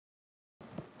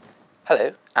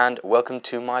Hello, and welcome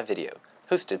to my video,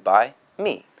 hosted by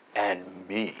me. And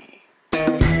me.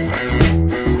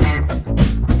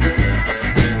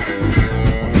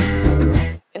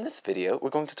 In this video, we're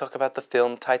going to talk about the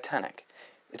film Titanic.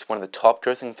 It's one of the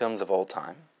top-grossing films of all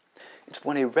time. It's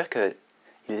won a record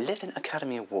 11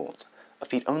 Academy Awards, a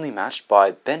feat only matched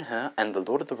by Ben-Hur and The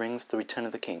Lord of the Rings: The Return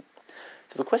of the King.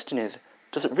 So the question is,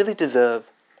 does it really deserve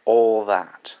all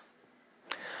that?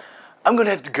 I'm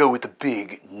gonna have to go with a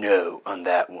big no on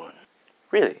that one.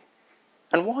 Really?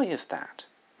 And why is that?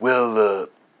 Well,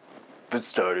 for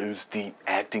starters, the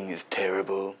acting is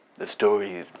terrible, the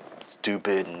story is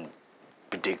stupid and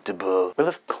predictable. Well,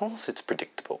 of course it's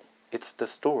predictable. It's the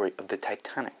story of the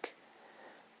Titanic.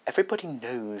 Everybody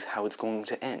knows how it's going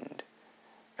to end.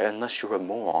 Unless you're a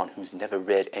moron who's never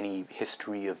read any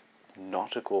history of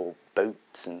nautical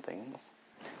boats and things.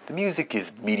 The music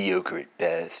is mediocre at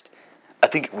best. I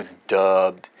think it was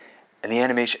dubbed, and the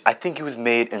animation, I think it was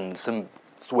made in some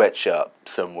sweatshop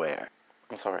somewhere.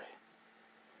 I'm sorry.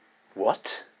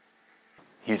 What?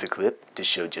 Here's a clip to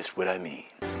show just what I mean.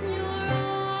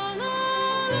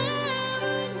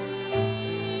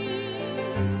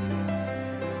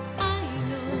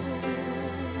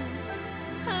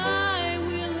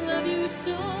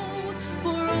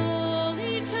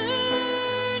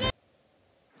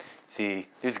 See,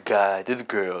 there's a guy, there's a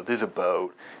girl, there's a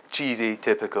boat. Cheesy,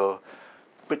 typical.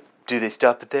 But do they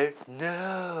stop it there?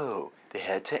 No! They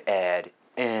had to add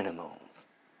animals.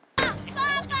 If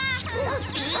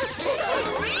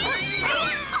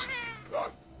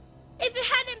it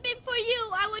hadn't been for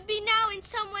you, I would be now in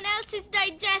someone else's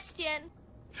digestion.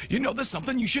 You know there's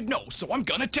something you should know, so I'm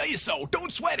gonna tell you so.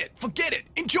 Don't sweat it, forget it,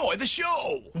 enjoy the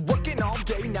show. Working all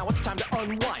day, now it's time to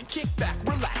unwind. Kick back,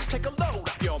 relax, take a load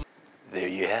off your... There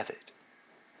you have it.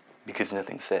 Because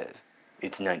nothing says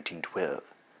it's 1912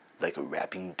 like a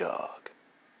rapping dog.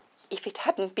 If it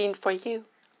hadn't been for you,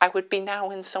 I would be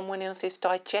now in someone else's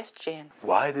digestion.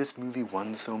 Why this movie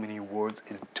won so many awards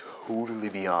is totally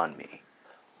beyond me.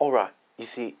 Alright, you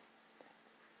see,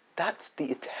 that's the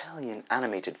Italian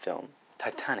animated film,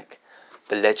 Titanic.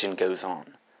 The legend goes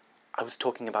on. I was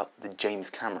talking about the James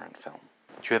Cameron film.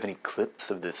 Do you have any clips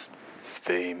of this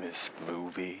famous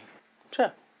movie?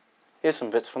 Sure. Here's some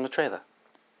bits from the trailer.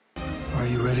 Are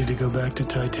you ready to go back to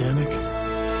Titanic?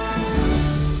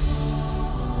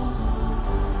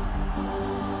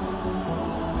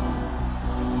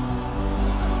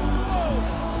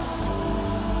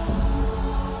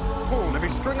 Pulled every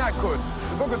string I could.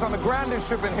 The book is on the grandest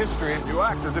ship in history, and you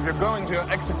act as if you're going to your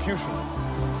execution.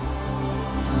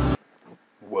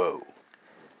 Whoa.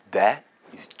 That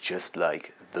is just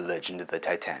like the legend of the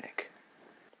Titanic.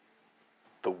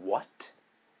 The what?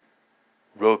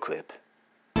 Roll clip.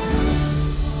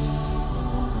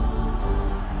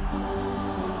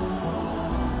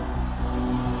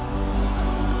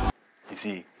 You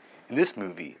see, in this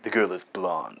movie, the girl is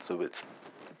blonde, so it's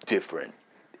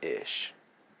different-ish.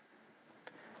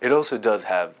 It also does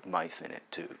have mice in it,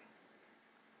 too.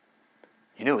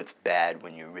 You know it's bad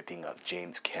when you're ripping off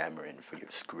James Cameron for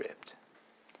your script.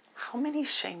 How many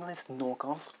shameless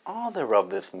knockoffs are there of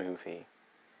this movie?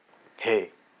 Hey,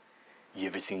 you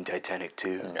ever seen Titanic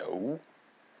 2? No.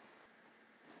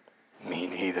 Me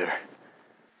neither.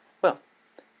 Well,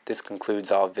 this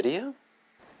concludes our video.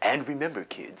 And remember,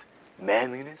 kids,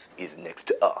 manliness is next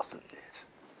to awesomeness.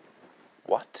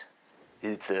 What?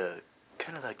 It's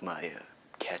kind of like my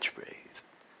catchphrase.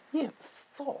 You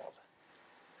sod.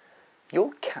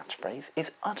 Your catchphrase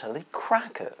is utterly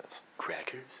crackers.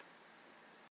 Crackers?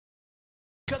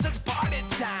 'Cause it's party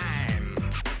time.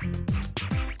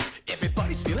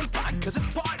 Everybody's feeling fine 'cause it's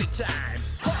party time.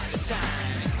 Party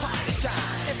time, it's party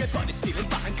time. Everybody's feeling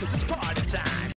fine 'cause it's party time.